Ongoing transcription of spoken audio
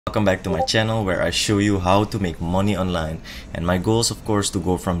Welcome back to my channel where I show you how to make money online, and my goal is of course to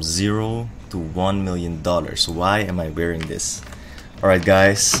go from 0 to $1 million. Why am I wearing this? Alright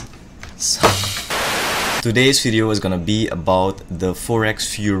guys, so today's video is gonna be about the Forex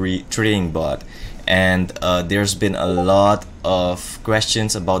Fury trading bot, and there's been a lot of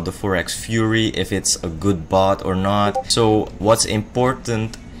questions about the Forex Fury, if it's a good bot or not. So what's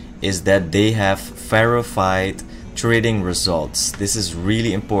important is that they have verified trading results. This is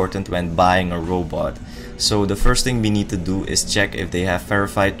really important when buying a robot. So the first thing we need to do is check if they have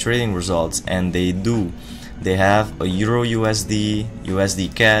verified trading results, and they do. They have a Euro USD,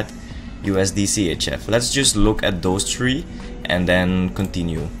 USD CAD, USD CHF. Let's just look at those three and then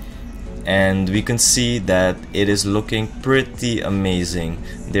continue. And we can see that it is looking pretty amazing.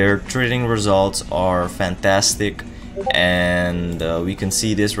 Their trading results are fantastic, and we can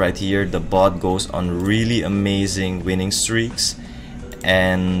see this right here. The bot goes on really amazing winning streaks,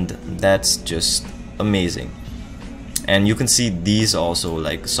 and that's just amazing. And you can see these also,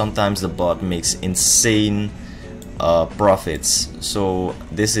 like sometimes the bot makes insane profits. So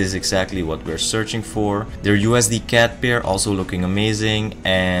this is exactly what we're searching for. Their USD CAD pair also looking amazing,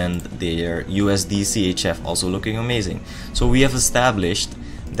 and their USD CHF also looking amazing. So we have established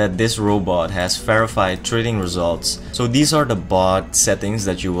that this robot has verified trading results. So these are the bot settings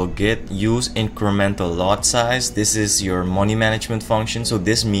that you will get. Use incremental lot size. This is your money management function. So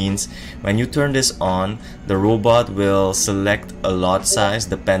this means when you turn this on, the robot will select a lot size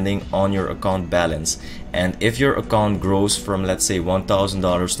depending on your account balance. And if your account grows from, let's say,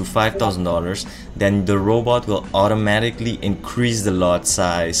 $1,000 to $5,000, then the robot will automatically increase the lot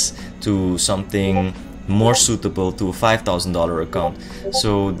size to something more suitable to a $5,000 account.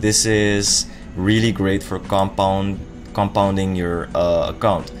 So this is really great for compounding your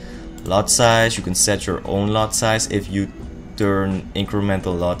account. Lot size, you can set your own lot size. If you turn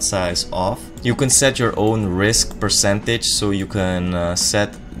incremental lot size off, you can set your own risk percentage. So you can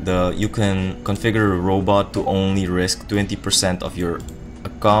you can configure a robot to only risk 20% of your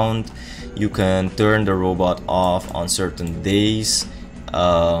account. You can turn the robot off on certain days.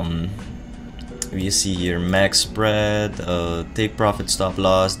 We see here max spread, take profit, stop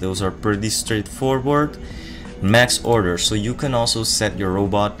loss. Those are pretty straightforward. Max order, so you can also set your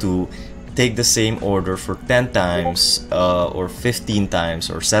robot to take the same order for 10 times or 15 times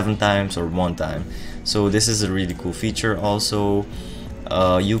or 7 times or 1 time. So this is a really cool feature. Also,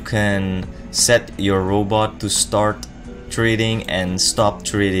 you can set your robot to start trading and stop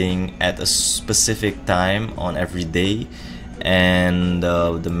trading at a specific time on every day. And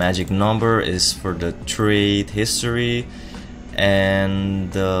the magic number is for the trade history.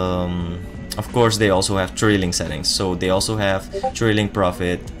 And of course they also have trailing settings, so they also have trailing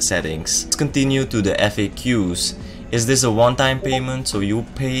profit settings. Let's continue to the FAQs. Is this a one-time payment? So you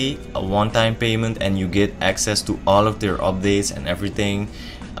pay a one-time payment and you get access to all of their updates and everything.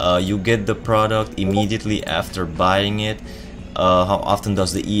 You get the product immediately after buying it. How often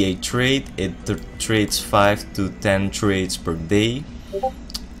does the EA trade? It trades 5 to 10 trades per day.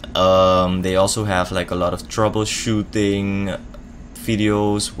 They also have like a lot of troubleshooting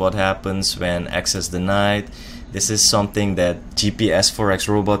videos. What happens when access denied? This is something that GPS Forex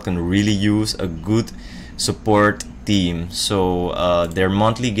robot can really use, a good support team. So their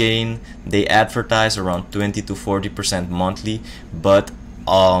monthly gain, they advertise around 20 to 40% monthly, but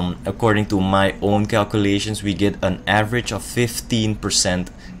according to my own calculations, we get an average of 15%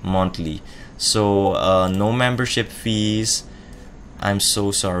 monthly. So no membership fees. I'm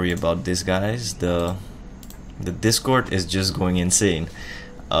so sorry about this, guys. The Discord is just going insane.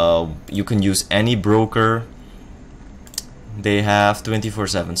 You can use any broker. They have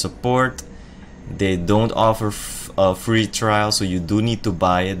 24/7 support. They don't offer a free trial, so you do need to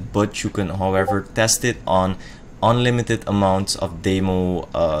buy it, but you can however test it on unlimited amounts of demo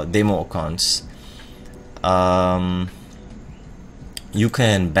accounts. You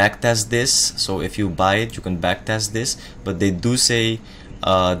can backtest this, so if you buy it you can backtest this, but they do say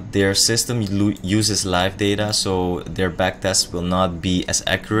their system uses live data, so their backtest will not be as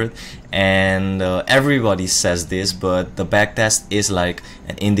accurate. And everybody says this, but the backtest is like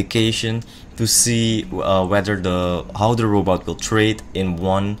an indication to see whether how the robot will trade in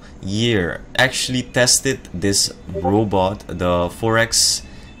 1 year. Actually tested this robot, the Forex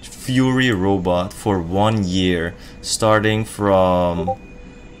Fury robot, for 1 year, starting from,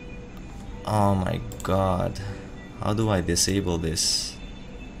 oh my god, how do I disable this?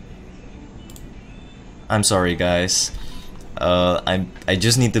 I'm sorry guys, I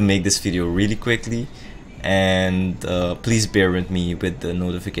just need to make this video really quickly. and please bear with me with the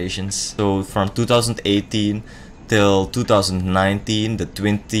notifications. So from 2018 till 2019, the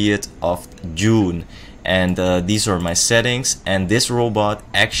 20th of June. And these are my settings, and this robot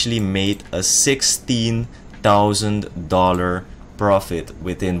actually made a $16,000 profit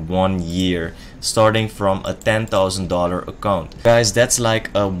within 1 year, starting from a $10,000 account. Guys, that's like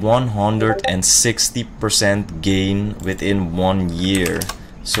a 160% gain within 1 year.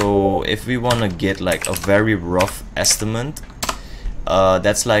 So if we want to get like a very rough estimate,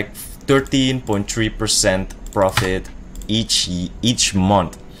 that's like 13.3% profit each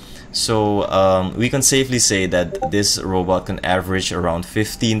month. So we can safely say that this robot can average around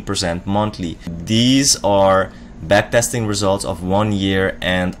 15% monthly. These are backtesting results of 1 year,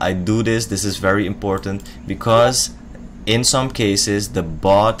 and I do this is very important because in some cases the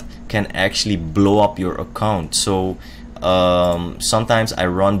bot can actually blow up your account. So sometimes I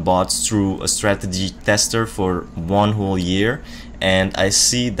run bots through a strategy tester for 1 whole year, and I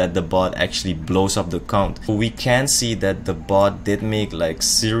see that the bot actually blows up the account. We can see that the bot did make like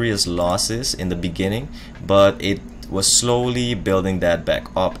serious losses in the beginning, but it was slowly building that back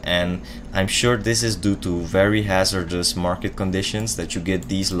up, and I'm sure this is due to very hazardous market conditions that you get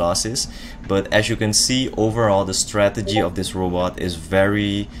these losses. But as you can see, overall the strategy of this robot is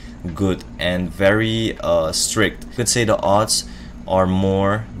very good and very strict. You could say the odds are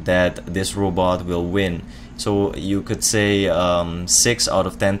more that this robot will win. So you could say 6 out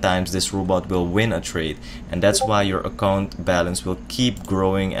of 10 times this robot will win a trade, and that's why your account balance will keep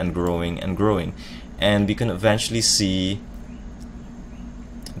growing and growing and growing. And we can eventually see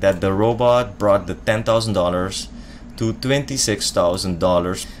that the robot brought the $10,000 to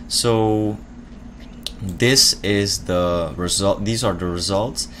 $26,000. So this is the result. These are the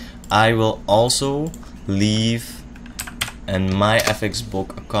results. I will also leave in my FX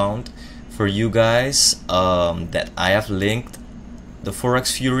book account for you guys that I have linked the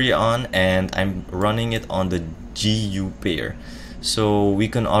Forex Fury on, and I'm running it on the GU pair. So we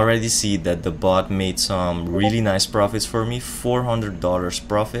can already see that the bot made some really nice profits for me, $400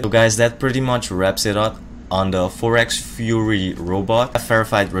 profit. So guys, that pretty much wraps it up on the Forex Fury robot.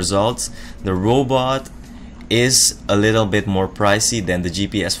 Verified results. The robot is a little bit more pricey than the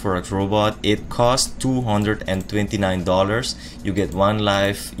GPS Forex robot. It costs $229. You get one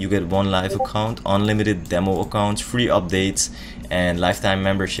live account, unlimited demo accounts, free updates, and lifetime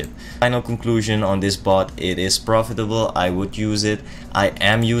membership. Final conclusion on this bot: it is profitable. I would use it. I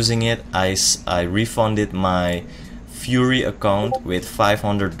am using it. I refunded my Fury account with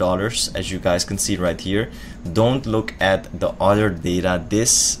 $500, as you guys can see right here. Don't look at the other data.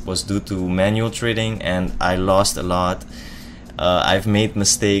 This was due to manual trading, and I lost a lot. I've made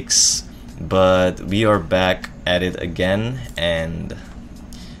mistakes, but we are back at it again, and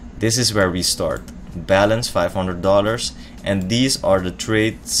this is where we start. Balance $500, and these are the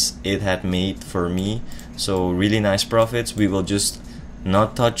trades it had made for me. So really nice profits. We will just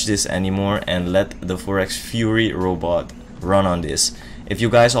not touch this anymore and let the Forex Fury robot run on this. If you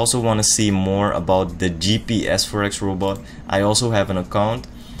guys also want to see more about the GPS Forex robot, I also have an account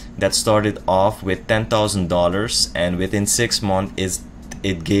that started off with $10,000, and within 6 months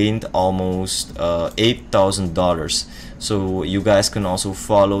it gained almost $8,000. So you guys can also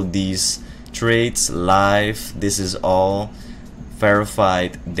follow these trades live. This is all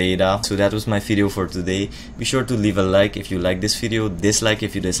verified data. So that was my video for today. Be sure to leave a like if you like this video, dislike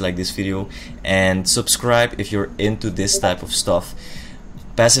if you dislike this video, and subscribe if you're into this type of stuff.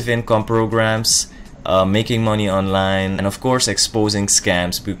 Passive income programs, making money online, and of course exposing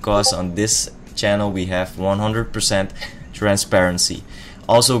scams, because on this channel we have 100% transparency.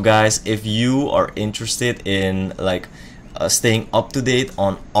 Also guys, if you are interested in like staying up to date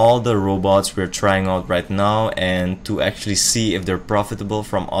on all the robots we're trying out right now, and to actually see if they're profitable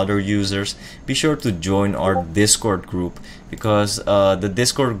from other users, be sure to join our Discord group, because the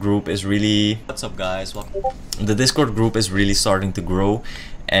Discord group is really, what's up guys, the Discord group is really starting to grow,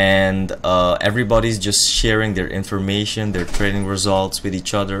 and everybody's just sharing their information, their trading results with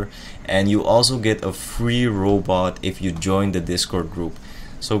each other, and you also get a free robot if you join the Discord group.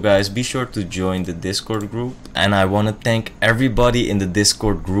 So guys, be sure to join the Discord group, and I want to thank everybody in the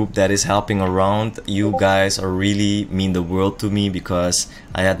Discord group that is helping around. You guys are really mean the world to me, because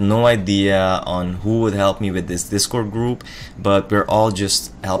I had no idea on who would help me with this Discord group, but we're all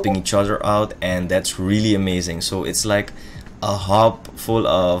just helping each other out, and that's really amazing. So it's like a hub full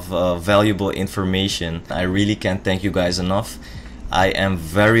of valuable information. I really can't thank you guys enough. I am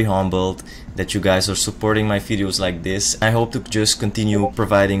very humbled that you guys are supporting my videos like this. I hope to just continue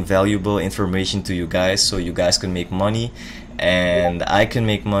providing valuable information to you guys, so you guys can make money, and I can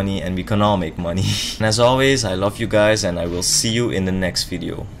make money, and we can all make money. And as always, I love you guys, and I will see you in the next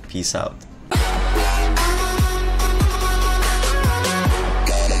video. Peace out.